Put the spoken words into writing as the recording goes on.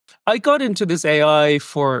I got into this AI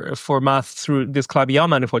for math through this Klaviyo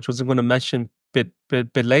manifold, which I'm going to mention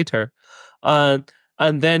bit later, and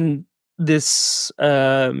then this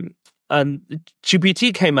and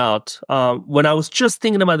GPT came out when I was just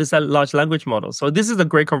thinking about this large language model. So this is a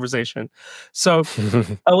great conversation. So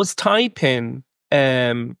I was typing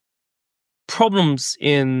problems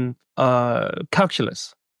in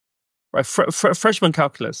calculus, right? Freshman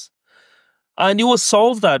calculus. And it will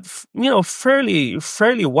solve that,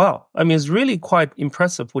 fairly well. I mean, it's really quite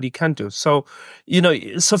impressive what he can do. So,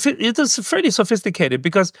 it is fairly sophisticated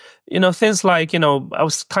because, things like, I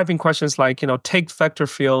was typing questions like, take vector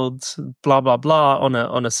fields, blah, blah, blah on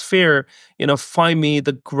a sphere, find me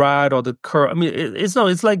the grad or the curve. I mean,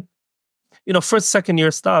 it's like, first, second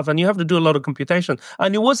year stuff, and you have to do a lot of computation.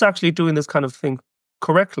 And it was actually doing this kind of thing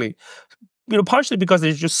correctly, partially because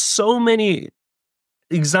there's just so many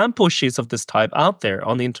example sheets of this type out there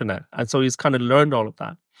on the internet, and so he's kind of learned all of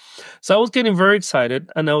that. So I was getting very excited,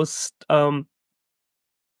 and I was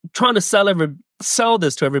trying to sell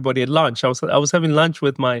this to everybody at lunch. I was having lunch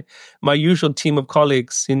with my usual team of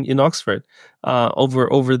colleagues in Oxford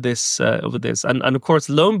over this, and of course,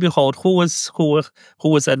 lo and behold, who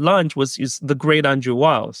was at lunch is the great Andrew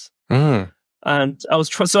Wiles, and I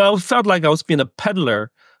felt like I was being a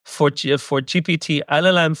peddler for GPT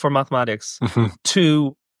LLM for mathematics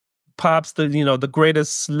to perhaps the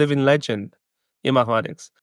greatest living legend in mathematics.